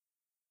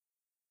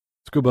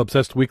Scuba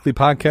Obsessed Weekly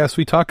Podcast.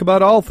 We talk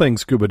about all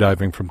things scuba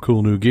diving, from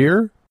cool new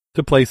gear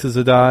to places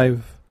to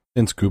dive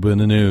and scuba in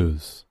the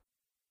news.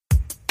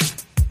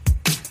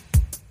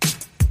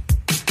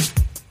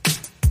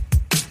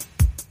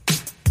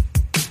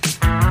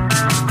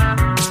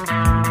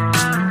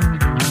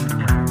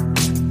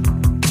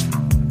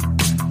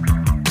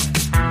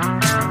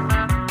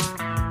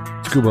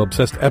 Scuba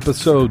Obsessed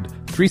episode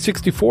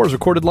 364 is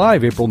recorded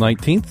live April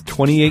 19th,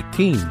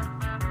 2018.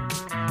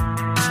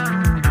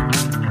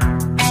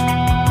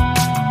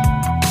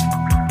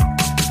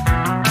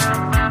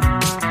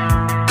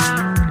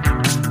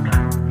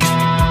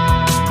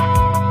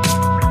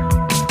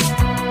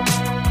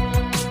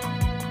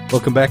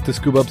 Welcome back to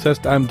Scuba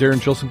Obsessed. I'm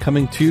Darren Gilson,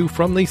 coming to you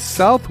from the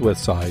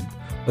southwest side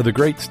of the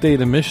great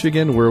state of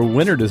Michigan, where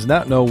winter does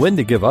not know when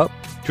to give up.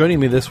 Joining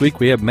me this week,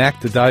 we have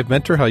Mac, the dive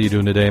mentor. How you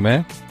doing today,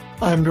 Mac?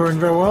 I'm doing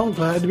very well.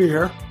 Glad to be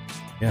here.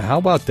 Yeah, how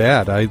about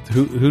that?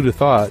 Who'd have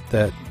thought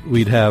that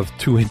we'd have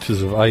 2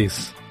 inches of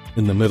ice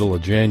in the middle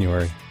of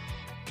January?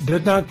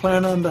 Did not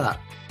plan on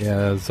that.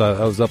 Yeah,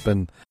 I was up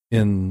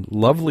in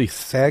lovely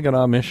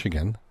Saginaw,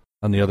 Michigan,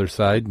 on the other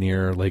side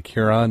near Lake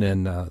Huron,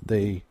 and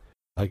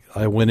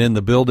I went in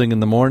the building in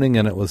the morning,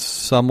 and it was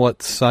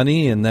somewhat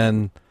sunny, and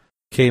then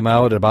came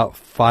out at about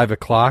 5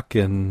 o'clock,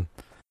 and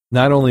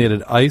not only had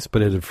it ice,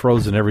 but it had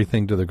frozen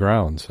everything to the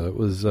ground. So it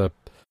was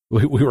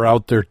we were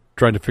out there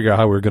trying to figure out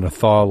how we were going to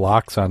thaw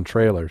locks on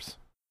trailers.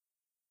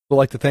 I'd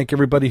like to thank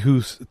everybody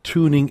who's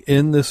tuning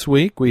in this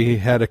week. We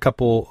had a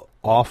couple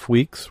off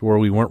weeks where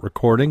we weren't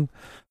recording.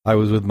 I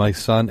was with my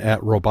son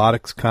at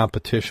robotics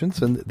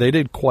competitions, and they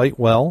did quite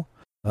well.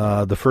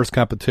 The first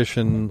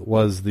competition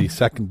was the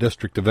second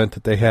district event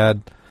that they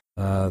had.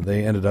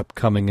 They ended up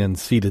coming in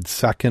seeded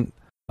second,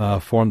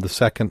 formed the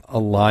second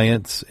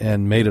alliance,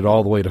 and made it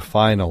all the way to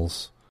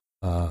finals,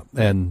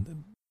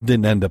 and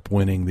didn't end up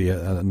winning.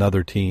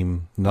 Another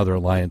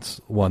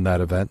alliance won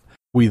that event.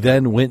 We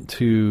then went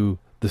to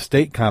the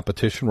state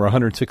competition, where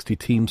 160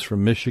 teams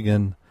from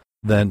Michigan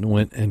then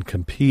went and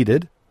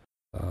competed.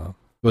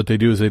 What they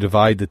do is they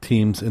divide the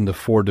teams into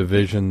 4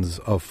 divisions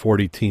of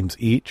 40 teams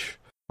each.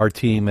 Our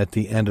team at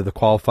the end of the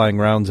qualifying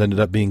rounds ended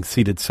up being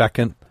seeded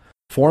second,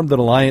 formed an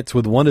alliance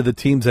with one of the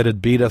teams that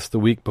had beat us the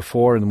week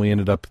before, and we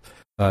ended up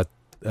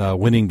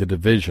winning the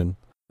division.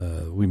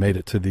 We made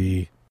it to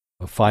the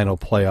final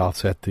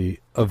playoffs at the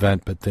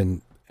event, but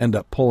then end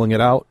up pulling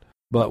it out.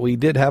 But we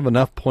did have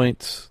enough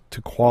points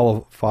to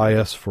qualify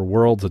us for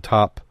Worlds. The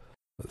top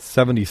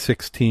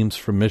 76 teams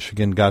from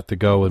Michigan got to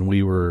go, and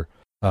we were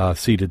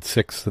seeded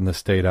 6th in the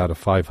state out of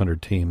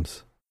 500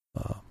 teams.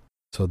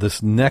 So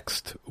this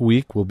next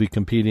week we'll be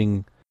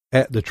competing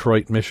at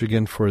Detroit,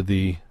 Michigan for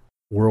the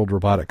World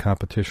Robotic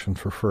Competition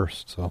for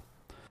first. So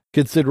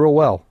kids did real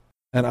well,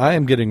 and I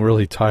am getting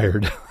really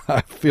tired. I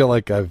feel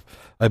like I've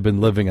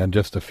been living on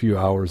just a few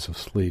hours of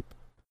sleep.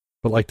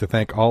 I'd like to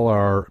thank all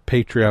our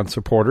Patreon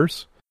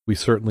supporters. We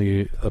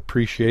certainly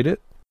appreciate it.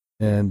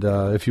 And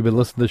if you've been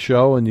listening to the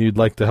show and you'd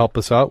like to help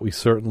us out, we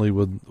certainly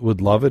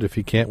would love it. If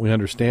you can't, we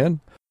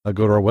understand.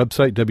 Go to our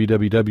website,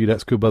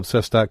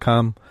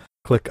 www.scubaobsessed.com.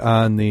 Click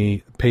on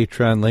the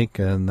Patreon link,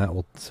 and that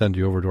will send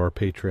you over to our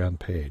Patreon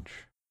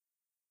page.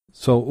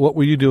 So what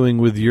were you doing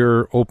with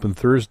your open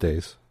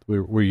Thursdays?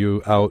 Were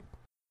you out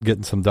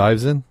getting some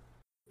dives in?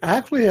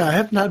 Actually, I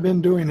have not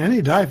been doing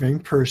any diving,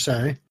 per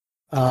se.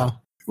 Well,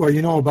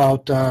 you know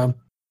about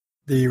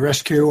the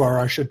rescue, or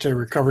I should say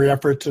recovery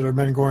efforts that have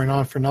been going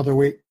on for another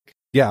week?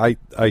 Yeah,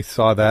 I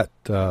saw that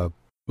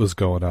was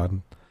going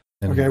on.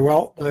 Okay,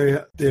 well,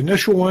 the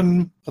initial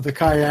one of the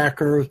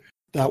kayaker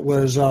that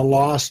was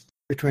lost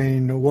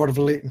between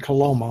Watervliet and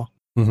Coloma,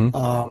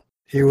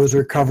 he was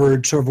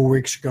recovered several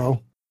weeks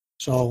ago.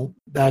 So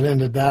that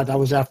ended that. That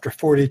was after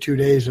 42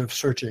 days of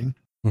searching.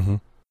 Mm-hmm.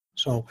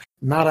 So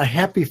not a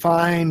happy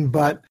find,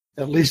 but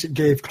at least it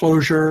gave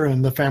closure,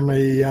 and the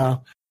family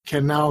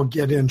can now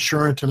get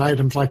insurance and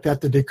items like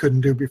that they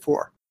couldn't do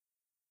before.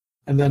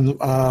 And then,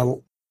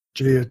 the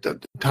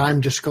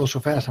time just goes so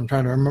fast. I'm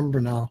trying to remember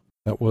now.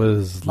 That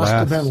was must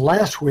have been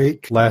last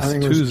week. Last I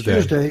think Tuesday. It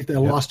was Tuesday. They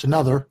lost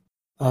another.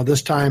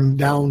 This time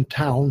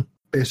downtown,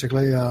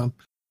 basically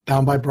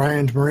down by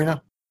Bryan's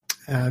Marina.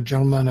 A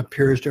gentleman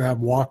appears to have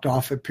walked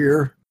off a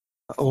pier,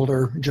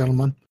 older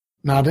gentleman,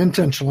 not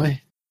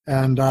intentionally,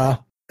 and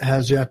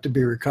has yet to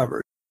be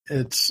recovered.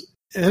 It's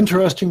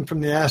interesting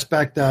from the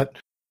aspect that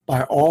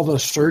by all the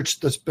search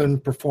that's been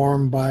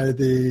performed by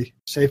the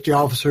safety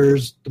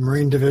officers, the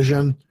Marine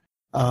Division,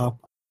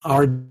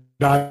 our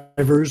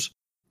divers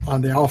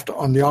on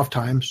the off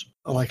times,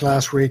 like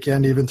last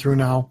weekend, even through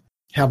now,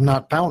 have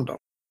not found them.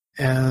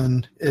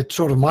 And it's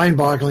sort of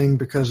mind-boggling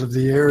because of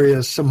the area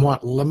is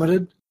somewhat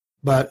limited.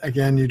 But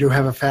again, you do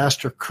have a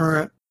faster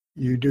current.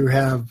 You do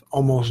have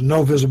almost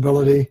no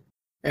visibility.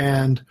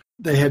 And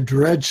they had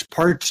dredged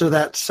parts of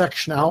that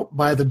section out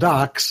by the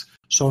docks.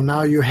 So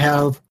now you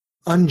have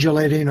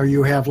undulating, or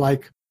you have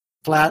like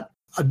flat,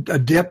 a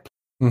dip,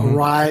 a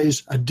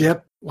rise, a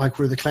dip, like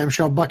where the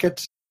clamshell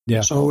buckets.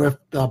 Yeah. So if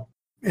the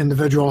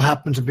individual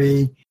happens to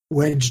be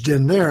wedged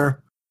in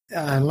there,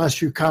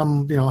 unless you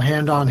come,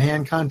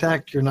 hand-on-hand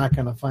contact, you're not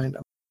going to find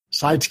them.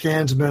 Side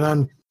scans have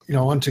been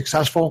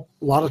unsuccessful.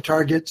 A lot of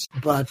targets,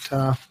 but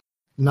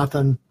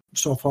nothing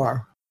so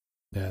far.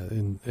 Yeah,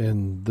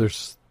 and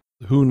there's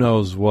who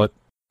knows what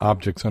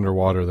objects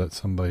underwater that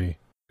somebody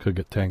could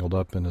get tangled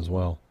up in as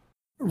well.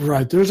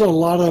 Right. There's a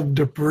lot of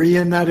debris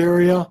in that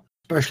area,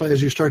 especially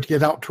as you start to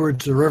get out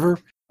towards the river.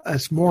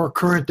 It's more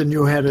current than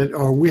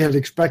we had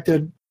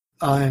expected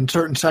in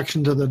certain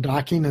sections of the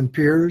docking and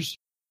piers.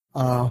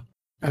 And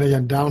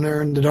again, down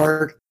there in the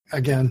dark,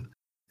 again,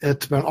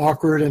 it's been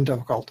awkward and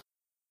difficult.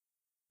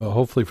 Well,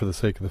 hopefully for the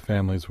sake of the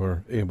families,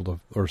 we're able to,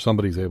 or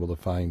somebody's able to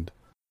find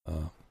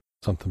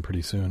something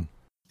pretty soon.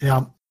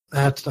 Yeah,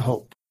 that's the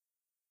hope.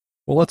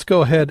 Well, let's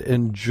go ahead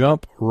and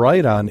jump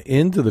right on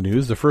into the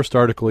news. The first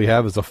article we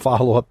have is a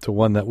follow-up to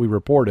one that we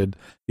reported.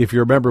 If you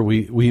remember,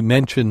 we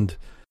mentioned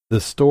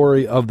the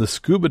story of the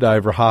scuba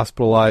diver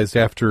hospitalized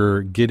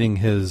after getting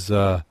his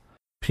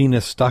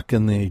penis stuck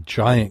in the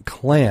giant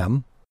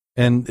clam.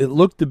 And it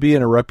looked to be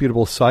in a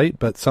reputable site,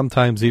 but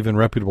sometimes even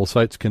reputable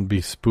sites can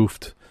be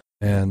spoofed.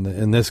 And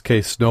in this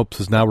case,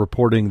 Snopes is now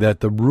reporting that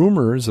the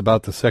rumors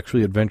about the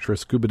sexually adventurous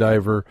scuba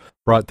diver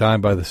brought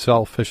down by the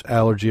shellfish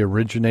allergy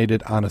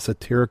originated on a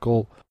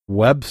satirical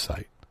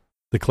website.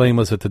 The claim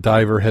was that the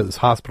diver was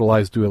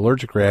hospitalized due to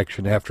allergic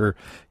reaction after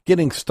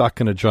getting stuck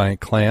in a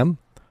giant clam.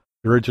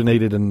 It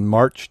originated in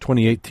March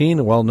 2018.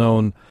 A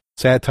well-known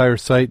satire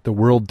site, the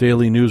World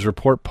Daily News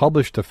Report,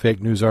 published a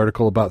fake news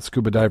article about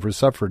scuba divers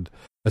suffered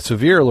a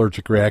severe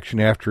allergic reaction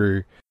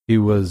after he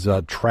was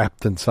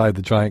trapped inside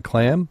the giant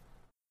clam.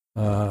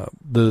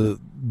 The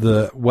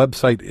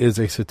website is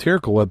a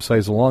satirical website,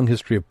 has a long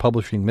history of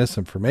publishing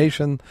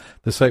misinformation.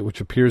 The site,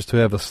 which appears to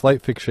have a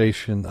slight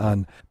fixation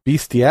on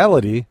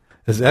bestiality,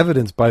 as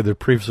evidenced by the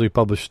previously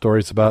published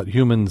stories about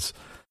humans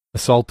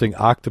assaulting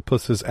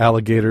octopuses,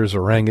 alligators,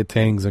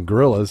 orangutans, and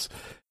gorillas,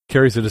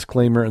 carries a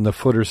disclaimer in the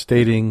footer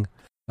stating,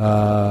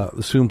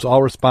 assumes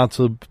all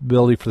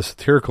responsibility for the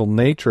satirical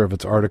nature of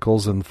its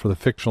articles and for the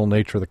fictional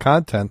nature of the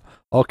content.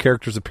 All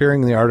characters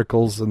appearing in the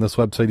articles in this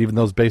website, even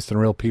those based on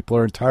real people,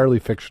 are entirely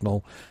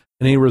fictional.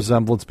 Any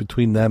resemblance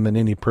between them and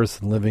any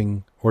person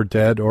living or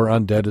dead or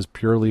undead is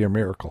purely a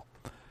miracle.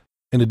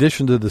 In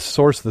addition to the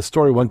source of the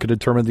story, one could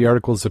determine the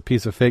article is a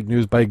piece of fake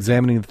news by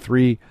examining the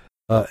three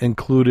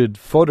included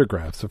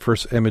photographs. The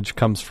first image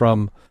comes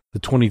from the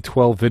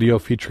 2012 video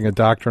featuring a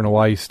doctor and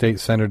Hawaii State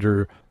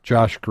Senator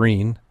Josh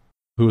Green,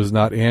 who is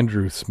not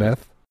Andrew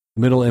Smith.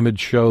 The middle image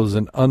shows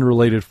an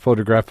unrelated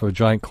photograph of a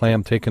giant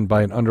clam taken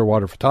by an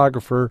underwater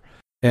photographer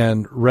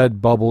and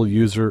Redbubble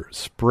user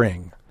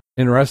Spring.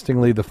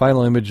 Interestingly, the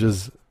final image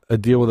is a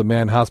deal with a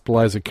man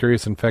hospitalized with a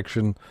curious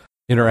interaction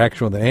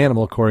with an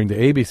animal. According to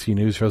ABC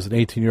News, shows an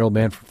 18-year-old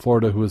man from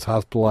Florida who was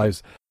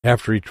hospitalized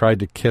after he tried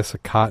to kiss a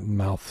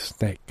cottonmouth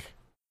snake.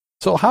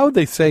 So how are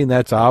they saying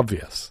that's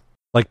obvious?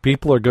 Like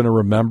people are going to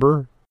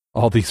remember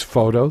all these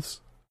photos?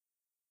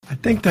 I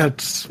think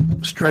that's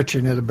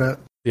stretching it a bit.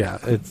 Yeah,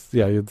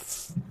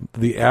 it's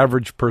the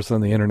average person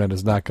on the internet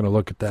is not going to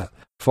look at that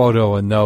photo and know